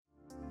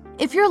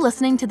If you're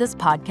listening to this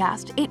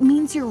podcast, it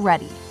means you're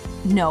ready.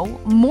 No,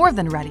 more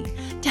than ready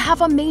to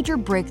have a major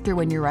breakthrough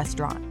in your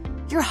restaurant.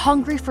 You're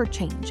hungry for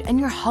change and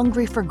you're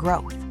hungry for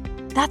growth.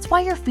 That's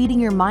why you're feeding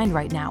your mind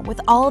right now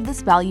with all of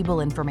this valuable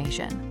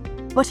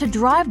information. But to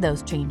drive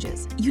those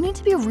changes, you need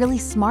to be really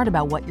smart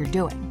about what you're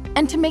doing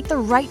and to make the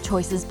right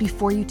choices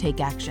before you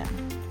take action.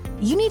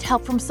 You need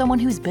help from someone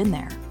who's been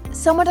there,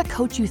 someone to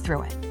coach you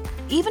through it,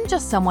 even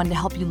just someone to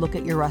help you look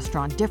at your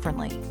restaurant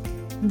differently.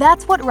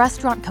 That's what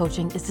restaurant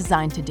coaching is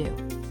designed to do.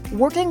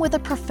 Working with a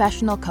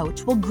professional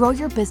coach will grow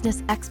your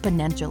business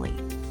exponentially.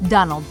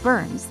 Donald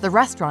Burns, the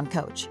restaurant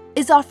coach,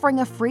 is offering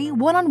a free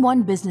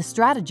one-on-one business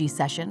strategy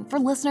session for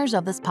listeners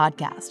of this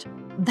podcast.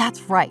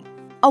 That's right,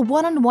 a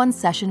one-on-one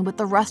session with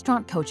the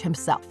restaurant coach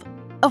himself,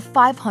 a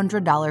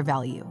 $500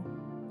 value.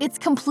 It's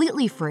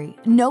completely free,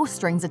 no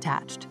strings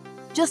attached.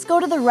 Just go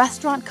to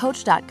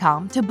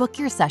therestaurantcoach.com to book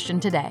your session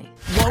today.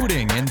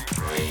 Loading in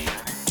 3,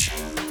 2,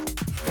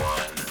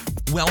 1.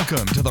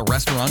 Welcome to the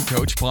Restaurant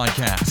Coach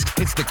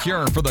Podcast. It's the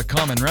cure for the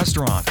common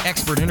restaurant.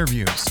 Expert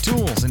interviews,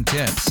 tools, and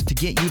tips to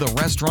get you the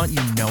restaurant you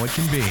know it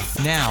can be.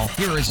 Now,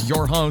 here is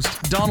your host,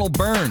 Donald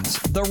Burns,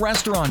 the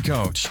Restaurant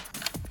Coach.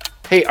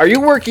 Hey, are you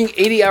working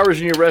 80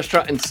 hours in your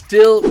restaurant and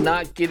still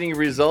not getting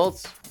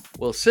results?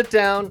 Well, sit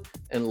down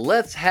and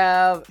let's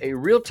have a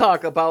real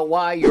talk about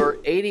why your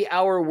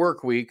 80-hour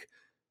work week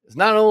is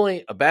not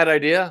only a bad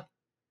idea,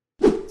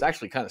 it's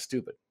actually kind of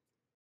stupid.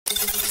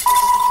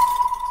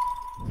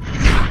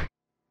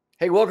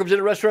 Hey, welcome to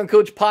the Restaurant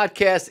Coach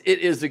Podcast. It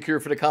is the cure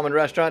for the common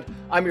restaurant.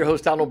 I'm your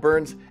host, Donald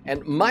Burns,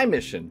 and my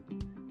mission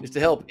is to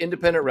help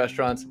independent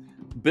restaurants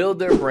build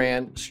their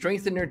brand,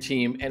 strengthen their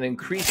team, and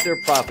increase their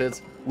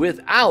profits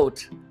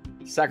without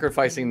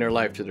sacrificing their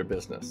life to their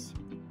business.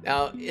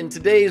 Now, in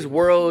today's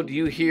world,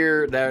 you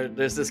hear that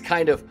there's this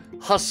kind of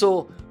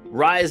hustle,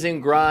 rise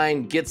and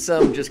grind, get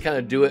some, just kind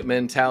of do it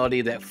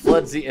mentality that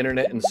floods the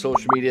internet and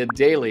social media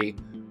daily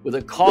with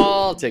a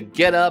call to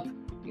get up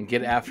and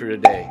get after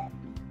today.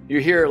 You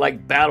hear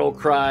like battle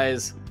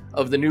cries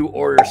of the new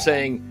order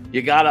saying,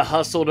 you gotta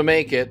hustle to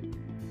make it.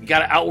 You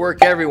gotta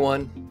outwork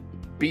everyone.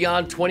 Be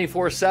on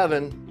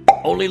 24/7.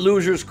 Only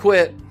losers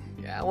quit.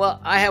 Yeah,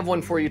 well, I have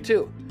one for you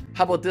too.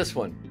 How about this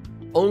one?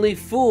 Only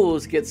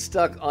fools get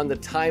stuck on the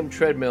time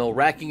treadmill,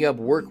 racking up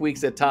work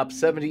weeks that top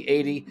 70,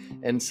 80,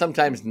 and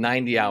sometimes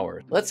 90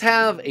 hours. Let's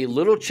have a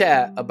little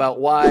chat about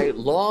why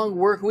long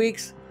work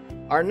weeks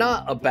are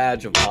not a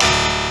badge of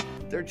honor.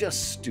 They're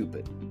just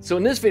stupid. So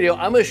in this video,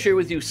 I'm going to share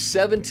with you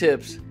 7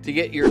 tips to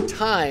get your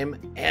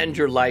time and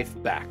your life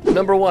back.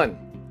 Number 1,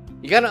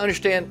 you got to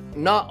understand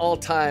not all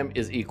time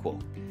is equal.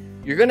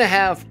 You're going to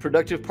have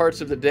productive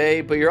parts of the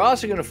day, but you're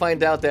also going to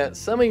find out that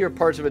some of your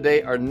parts of the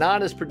day are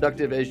not as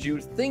productive as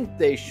you think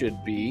they should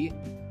be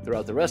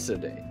throughout the rest of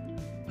the day.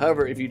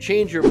 However, if you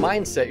change your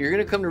mindset, you're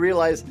going to come to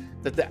realize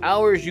that the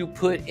hours you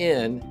put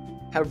in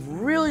have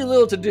really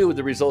little to do with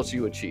the results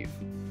you achieve.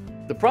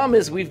 The problem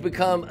is we've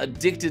become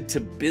addicted to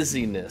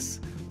busyness.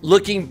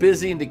 Looking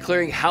busy and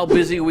declaring how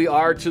busy we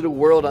are to the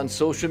world on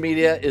social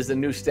media is the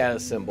new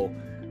status symbol.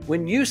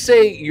 When you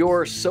say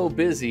you're so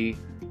busy,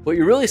 what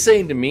you're really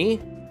saying to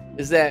me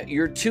is that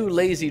you're too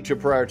lazy to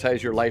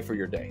prioritize your life or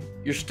your day.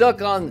 You're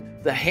stuck on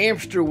the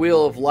hamster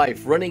wheel of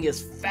life, running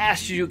as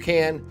fast as you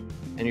can,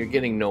 and you're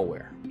getting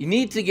nowhere. You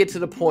need to get to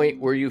the point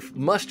where you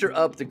muster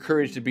up the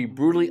courage to be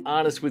brutally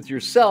honest with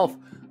yourself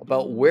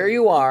about where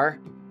you are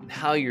and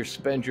how you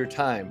spend your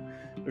time.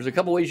 There's a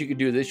couple ways you could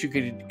do this. You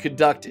could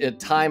conduct a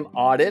time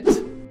audit,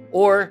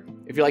 or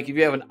if you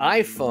have an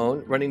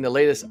iPhone running the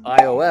latest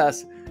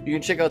iOS, you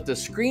can check out the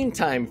screen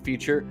time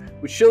feature,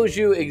 which shows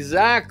you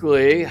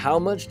exactly how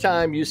much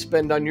time you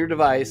spend on your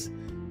device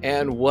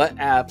and what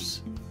apps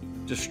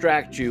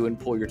distract you and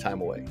pull your time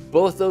away.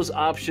 Both those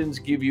options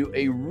give you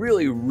a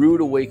really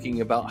rude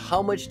awakening about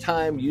how much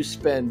time you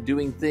spend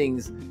doing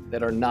things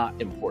that are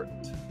not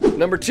important.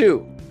 Number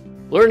 2,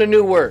 learn a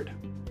new word.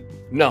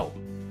 No.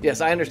 Yes,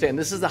 I understand.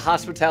 This is the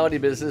hospitality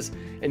business,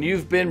 and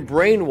you've been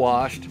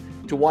brainwashed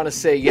to want to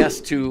say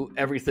yes to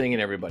everything and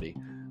everybody.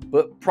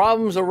 But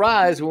problems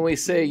arise when we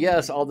say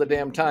yes all the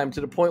damn time to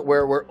the point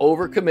where we're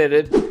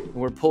overcommitted and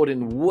we're pulled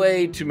in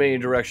way too many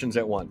directions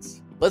at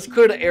once. Let's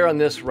clear the air on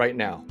this right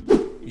now.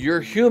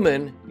 You're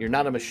human, you're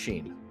not a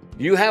machine.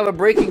 You have a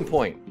breaking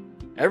point.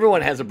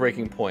 Everyone has a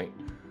breaking point.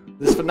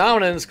 This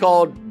phenomenon is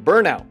called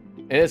burnout,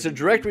 and it's a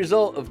direct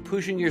result of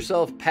pushing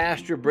yourself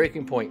past your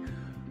breaking point.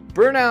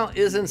 Burnout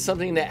isn't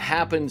something that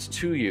happens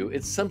to you,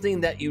 it's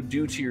something that you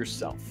do to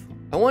yourself.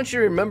 I want you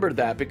to remember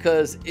that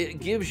because it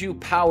gives you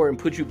power and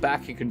puts you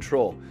back in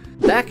control.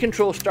 That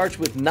control starts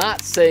with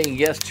not saying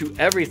yes to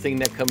everything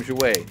that comes your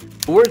way.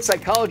 The word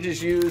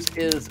psychologists use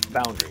is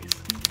boundaries,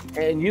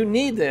 and you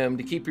need them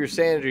to keep your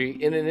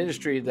sanity in an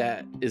industry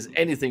that is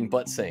anything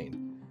but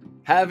sane.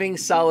 Having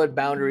solid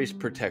boundaries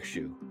protects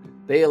you.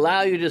 They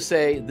allow you to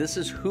say, this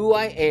is who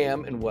I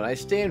am and what I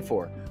stand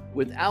for.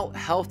 Without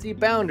healthy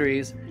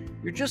boundaries,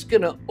 you're just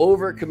going to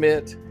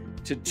overcommit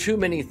to too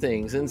many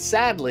things. And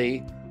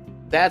sadly,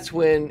 that's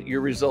when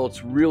your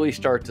results really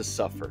start to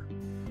suffer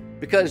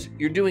because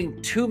you're doing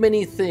too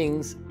many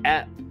things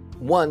at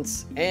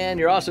once, and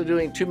you're also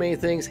doing too many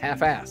things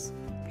half-ass.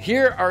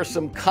 Here are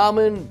some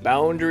common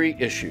boundary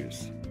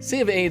issues. See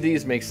if any of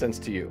these make sense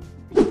to you.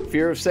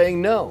 Fear of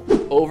saying no,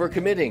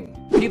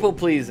 overcommitting,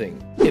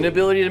 people-pleasing,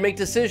 inability to make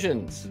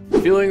decisions,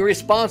 feeling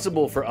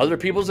responsible for other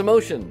people's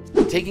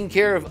emotions, taking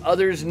care of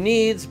others'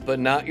 needs but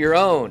not your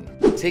own,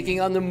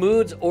 taking on the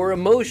moods or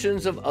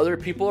emotions of other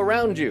people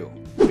around you,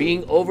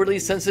 being overly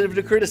sensitive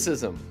to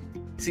criticism.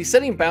 See,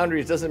 setting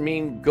boundaries doesn't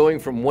mean going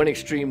from one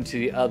extreme to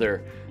the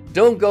other.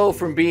 Don't go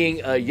from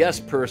being a yes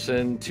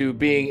person to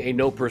being a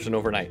no person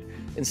overnight.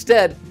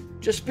 Instead,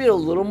 just be a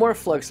little more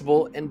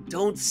flexible and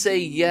don't say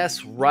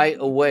yes right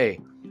away.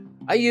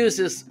 I use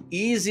this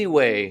easy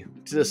way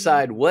to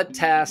decide what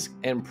tasks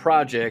and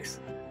projects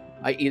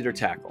I either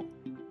tackle.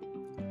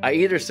 I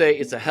either say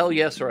it's a hell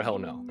yes or a hell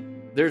no.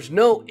 There's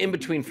no in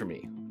between for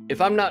me.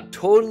 If I'm not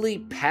totally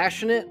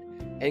passionate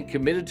and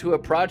committed to a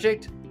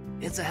project,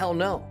 it's a hell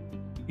no.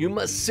 You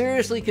must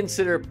seriously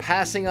consider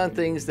passing on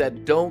things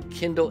that don't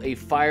kindle a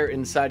fire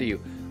inside of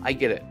you. I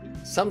get it.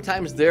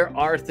 Sometimes there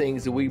are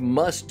things that we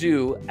must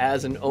do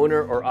as an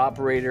owner or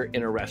operator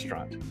in a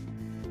restaurant.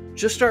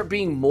 Just start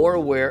being more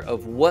aware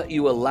of what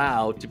you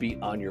allow to be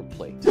on your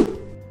plate.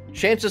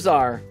 Chances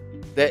are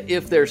that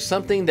if there's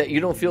something that you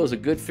don't feel is a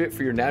good fit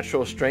for your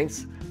natural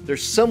strengths,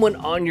 there's someone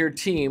on your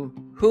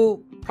team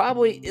who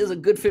probably is a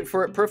good fit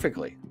for it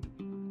perfectly.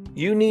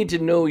 You need to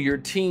know your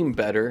team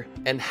better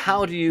and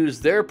how to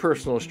use their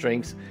personal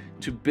strengths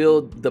to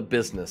build the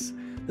business.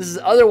 This is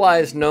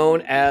otherwise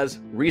known as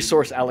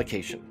resource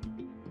allocation.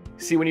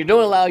 See, when you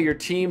don't allow your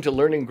team to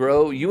learn and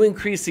grow, you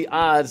increase the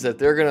odds that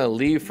they're going to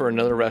leave for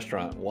another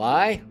restaurant.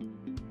 Why?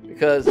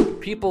 Because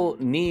people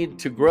need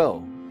to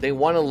grow. They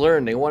want to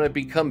learn. They want to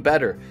become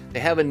better. They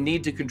have a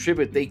need to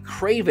contribute. They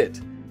crave it.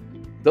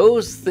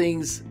 Those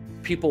things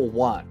people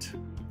want.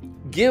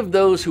 Give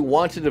those who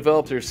want to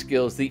develop their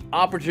skills the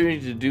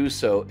opportunity to do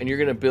so, and you're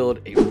going to build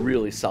a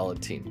really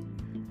solid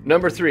team.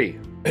 Number 3,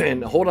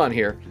 and hold on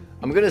here,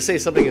 I'm going to say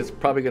something that's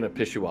probably going to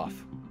piss you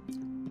off.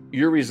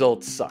 Your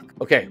results suck.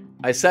 Okay,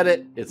 I said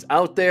it, it's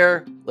out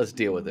there, let's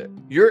deal with it.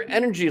 Your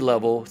energy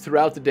level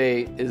throughout the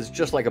day is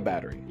just like a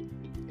battery.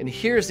 And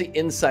here's the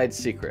inside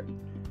secret.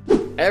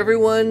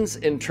 Everyone's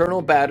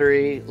internal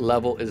battery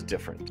level is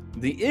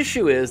different. The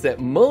issue is that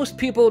most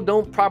people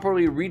don't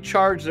properly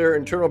recharge their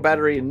internal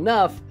battery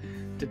enough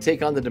to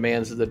take on the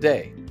demands of the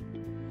day.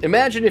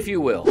 Imagine, if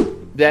you will,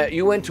 that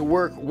you went to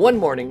work one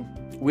morning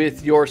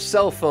with your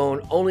cell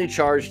phone only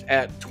charged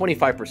at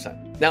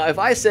 25%. Now, if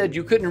I said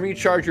you couldn't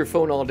recharge your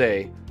phone all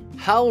day,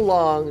 how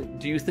long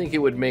do you think it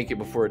would make it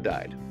before it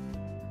died?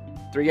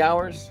 3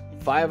 hours?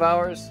 5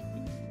 hours?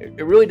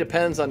 It really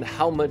depends on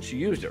how much you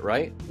used it,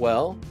 right?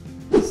 Well,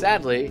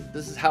 sadly,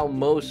 this is how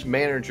most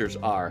managers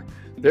are.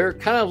 They're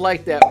kind of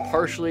like that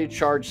partially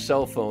charged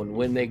cell phone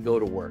when they go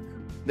to work.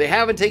 They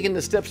haven't taken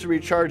the steps to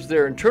recharge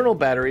their internal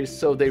batteries,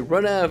 so they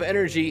run out of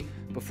energy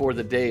before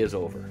the day is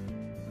over.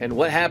 And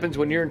what happens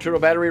when your internal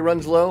battery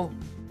runs low?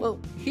 Well,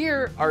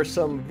 here are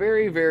some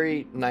very,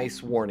 very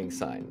nice warning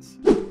signs.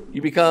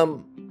 You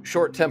become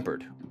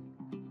short-tempered,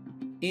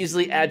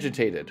 easily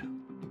agitated,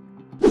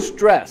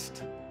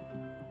 stressed,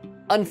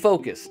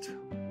 unfocused,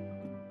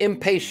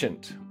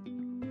 impatient,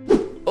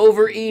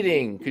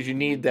 overeating because you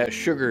need that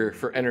sugar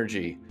for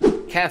energy,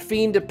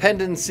 caffeine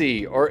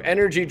dependency or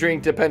energy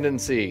drink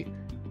dependency.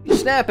 You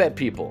snap at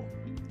people.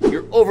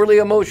 You're overly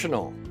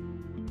emotional.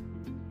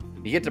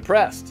 You get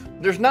depressed.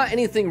 There's not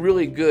anything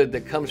really good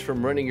that comes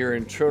from running your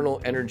internal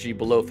energy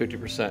below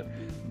 50%.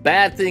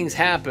 Bad things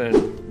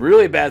happen,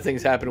 really bad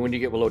things happen when you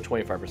get below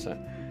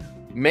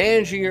 25%.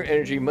 Managing your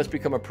energy must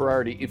become a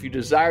priority if you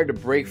desire to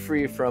break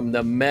free from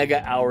the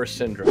mega hour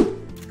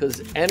syndrome,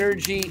 because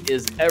energy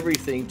is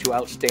everything to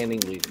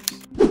outstanding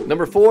leaders.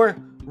 Number 4,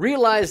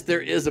 realize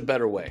there is a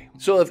better way.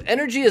 So if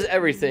energy is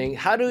everything,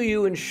 how do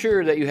you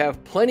ensure that you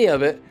have plenty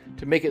of it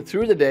to make it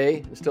through the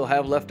day and still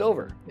have left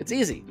over? It's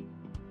easy.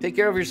 Take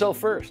care of yourself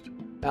first.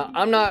 Now,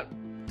 I'm not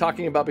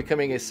talking about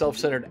becoming a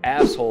self-centered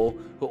asshole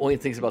who only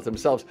thinks about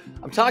themselves.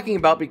 I'm talking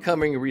about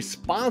becoming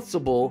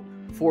responsible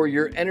for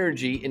your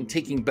energy and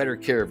taking better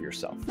care of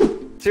yourself.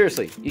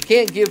 Seriously, you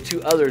can't give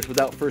to others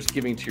without first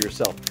giving to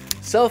yourself.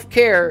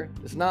 Self-care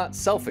is not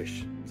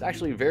selfish. It's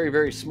actually very,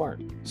 very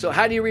smart. So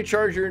how do you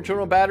recharge your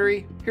internal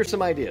battery? Here's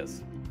some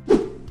ideas.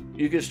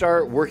 You can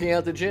start working out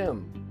at the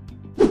gym.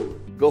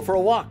 Go for a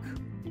walk.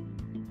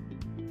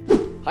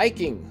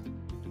 Hiking.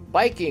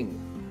 Biking.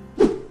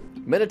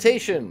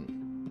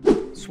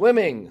 Meditation.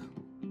 Swimming.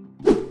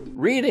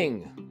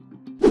 Reading.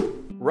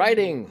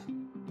 Writing.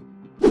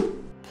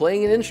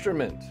 Playing an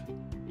instrument.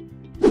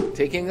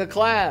 Taking a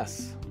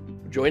class.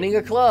 Joining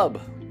a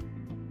club.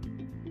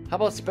 How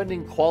about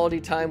spending quality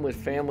time with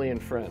family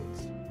and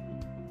friends?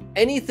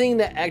 Anything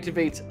that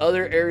activates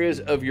other areas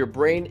of your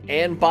brain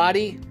and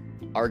body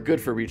are good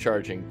for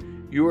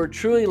recharging. You are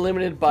truly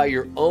limited by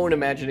your own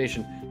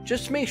imagination.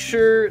 Just make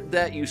sure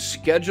that you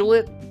schedule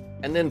it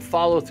and then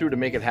follow through to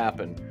make it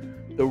happen.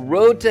 The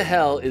road to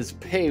hell is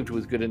paved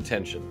with good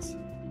intentions.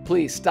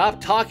 Please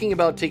stop talking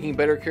about taking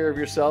better care of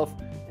yourself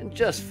and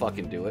just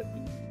fucking do it.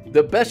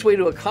 The best way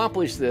to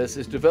accomplish this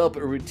is develop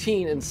a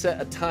routine and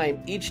set a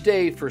time each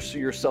day for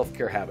your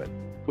self-care habit.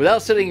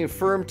 Without setting a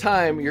firm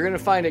time, you're going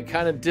to find it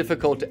kind of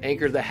difficult to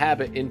anchor the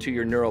habit into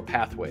your neural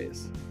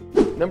pathways.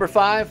 Number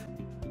 5,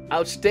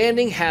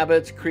 outstanding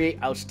habits create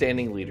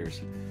outstanding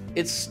leaders.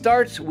 It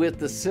starts with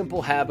the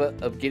simple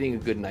habit of getting a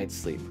good night's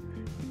sleep.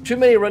 Too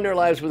many run their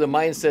lives with a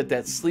mindset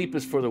that sleep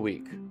is for the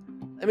weak.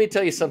 Let me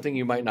tell you something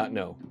you might not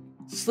know.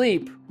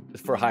 Sleep is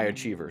for high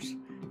achievers.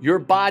 Your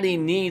body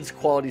needs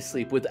quality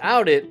sleep.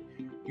 Without it,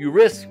 you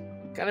risk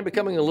kind of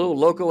becoming a little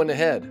loco in the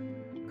head,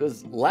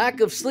 because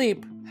lack of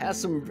sleep has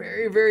some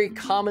very, very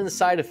common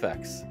side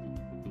effects.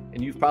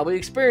 And you've probably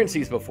experienced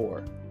these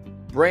before.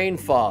 Brain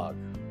fog,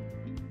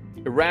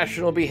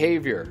 irrational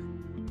behavior,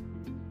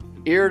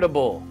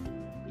 irritable,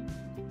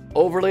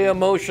 overly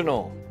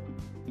emotional.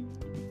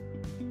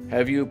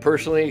 Have you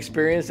personally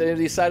experienced any of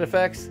these side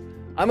effects?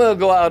 I'm going to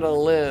go out on a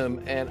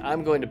limb and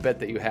I'm going to bet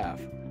that you have.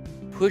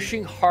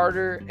 Pushing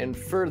harder and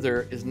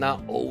further is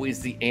not always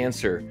the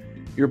answer.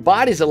 Your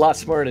body's a lot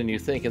smarter than you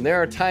think, and there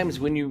are times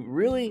when you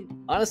really,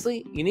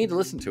 honestly, you need to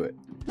listen to it.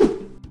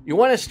 You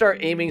want to start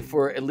aiming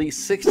for at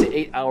least 6 to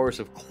 8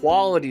 hours of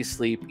quality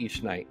sleep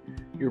each night.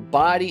 Your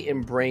body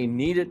and brain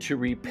need it to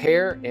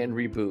repair and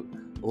reboot.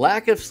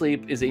 Lack of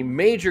sleep is a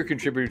major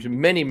contributor to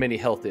many, many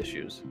health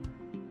issues.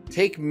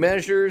 Take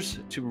measures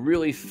to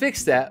really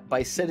fix that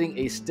by setting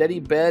a steady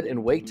bed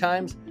and wake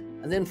times,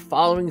 and then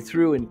following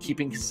through and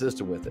keeping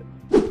consistent with it.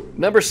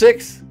 Number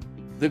 6,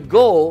 the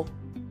goal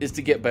is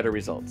to get better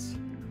results.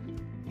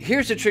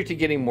 Here's the trick to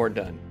getting more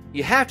done.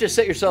 You have to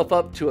set yourself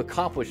up to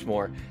accomplish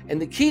more,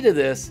 and the key to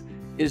this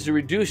is to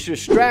reduce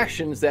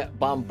distractions that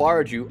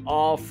bombard you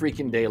all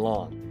freaking day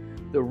long.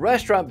 The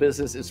restaurant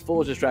business is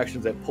full of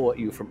distractions that pull at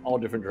you from all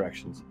different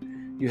directions.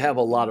 You have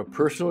a lot of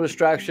personal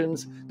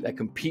distractions that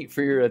compete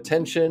for your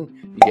attention.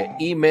 You get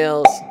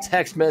emails,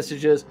 text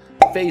messages,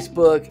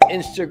 Facebook,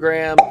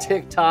 Instagram,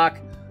 TikTok,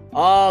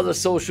 all the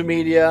social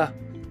media.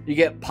 You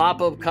get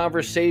pop-up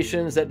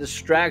conversations that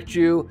distract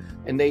you,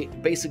 and they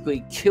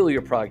basically kill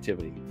your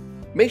productivity.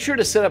 Make sure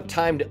to set up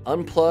time to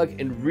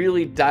unplug and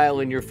really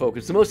dial in your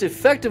focus. The most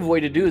effective way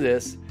to do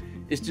this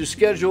is to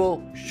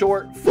schedule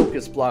short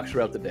focus blocks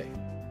throughout the day.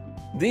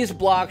 These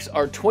blocks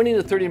are 20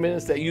 to 30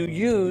 minutes that you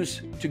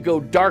use to go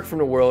dark from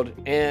the world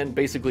and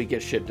basically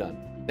get shit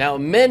done. Now,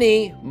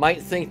 many might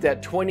think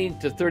that 20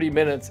 to 30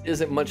 minutes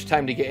isn't much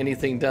time to get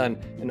anything done.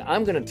 And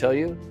I'm going to tell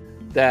you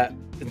that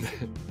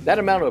that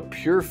amount of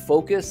pure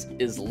focus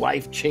is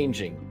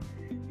life-changing.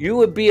 You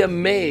would be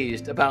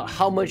amazed about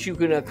how much you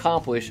can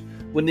accomplish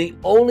when the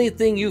only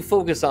thing you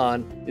focus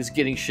on is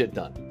getting shit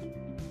done.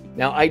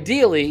 Now,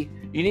 ideally,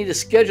 you need to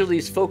schedule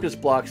these focus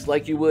blocks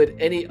like you would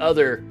any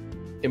other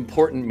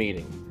important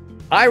meeting.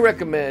 I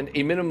recommend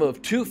a minimum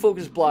of 2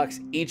 focus blocks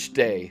each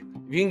day.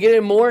 If you can get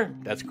in more,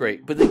 that's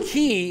great. But the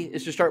key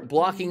is to start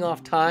blocking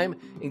off time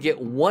and get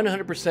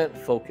 100%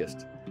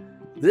 focused.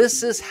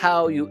 This is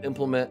how you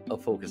implement a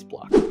focus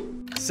block.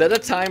 Set a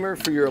timer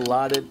for your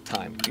allotted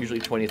time, usually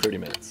 20-30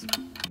 minutes.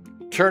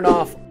 Turn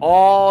off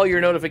all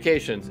your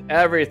notifications,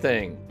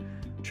 everything.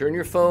 Turn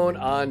your phone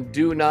on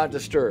Do Not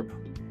Disturb.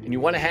 And you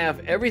want to have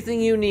everything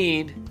you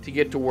need to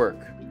get to work.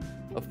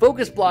 A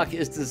focus block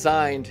is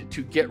designed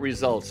to get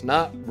results,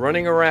 not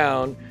running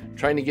around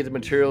trying to get the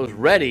materials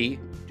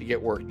ready to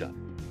get work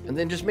done. And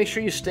then just make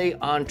sure you stay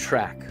on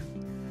track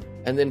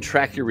and then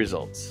track your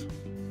results.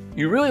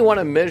 You really want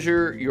to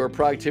measure your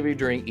productivity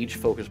during each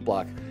focus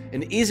block.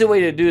 An easy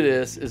way to do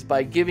this is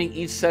by giving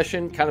each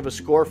session kind of a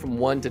score from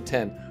 1 to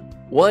 10.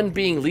 1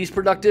 being least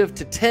productive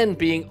to 10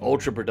 being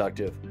ultra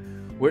productive.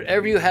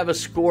 Wherever you have a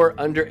score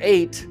under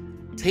 8,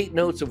 take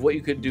notes of what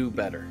you could do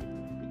better.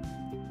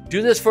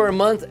 Do this for a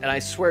month, and I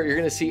swear you're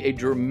going to see a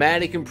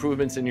dramatic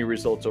improvements in your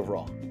results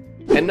overall.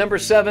 And number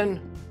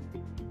 7,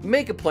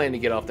 make a plan to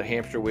get off the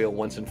hamster wheel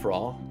once and for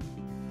all.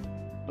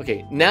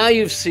 Okay, now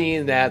you've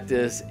seen that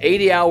this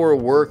 80-hour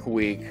work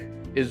week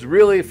is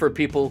really for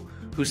people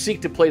who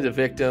seek to play the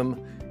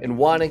victim and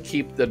want to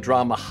keep the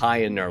drama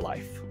high in their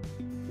life.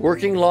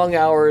 Working long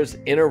hours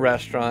in a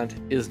restaurant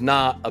is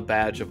not a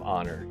badge of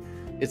honor.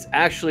 It's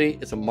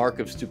a mark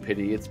of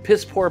stupidity. It's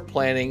piss poor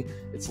planning.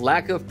 It's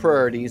lack of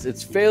priorities.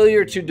 It's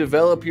failure to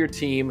develop your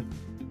team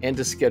and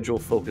to schedule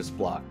focus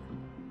block.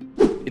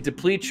 It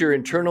depletes your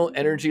internal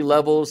energy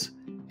levels,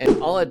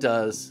 and all it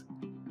does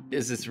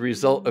is it's a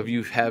result of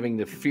you having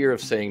the fear of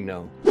saying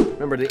no.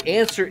 Remember, the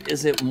answer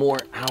isn't more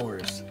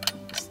hours.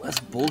 It's less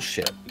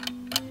bullshit.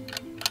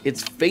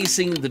 It's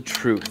facing the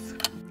truth.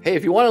 Hey,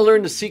 if you want to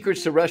learn the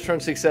secrets to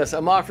restaurant success,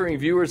 I'm offering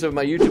viewers of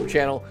my YouTube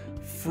channel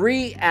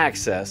free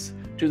access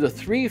to the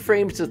 3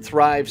 Frames to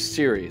Thrive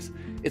series.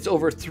 It's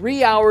over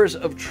 3 hours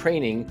of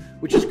training,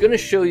 which is going to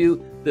show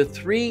you the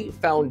 3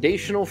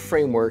 foundational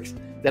frameworks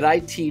that I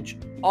teach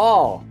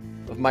all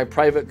of my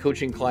private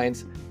coaching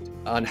clients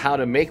on how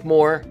to make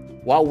more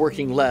while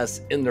working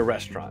less in the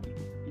restaurant.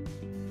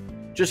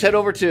 Just head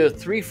over to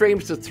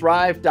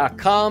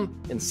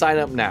 3framestothrive.com and sign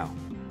up now.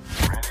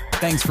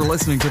 Thanks for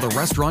listening to the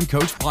Restaurant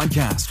Coach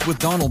Podcast with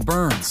Donald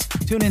Burns.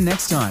 Tune in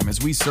next time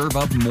as we serve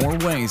up more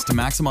ways to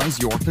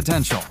maximize your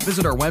potential.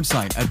 Visit our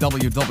website at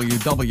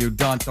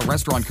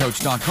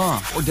www.therestaurantcoach.com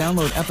or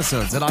download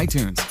episodes at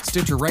iTunes,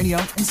 Stitcher Radio,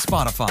 and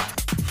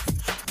Spotify.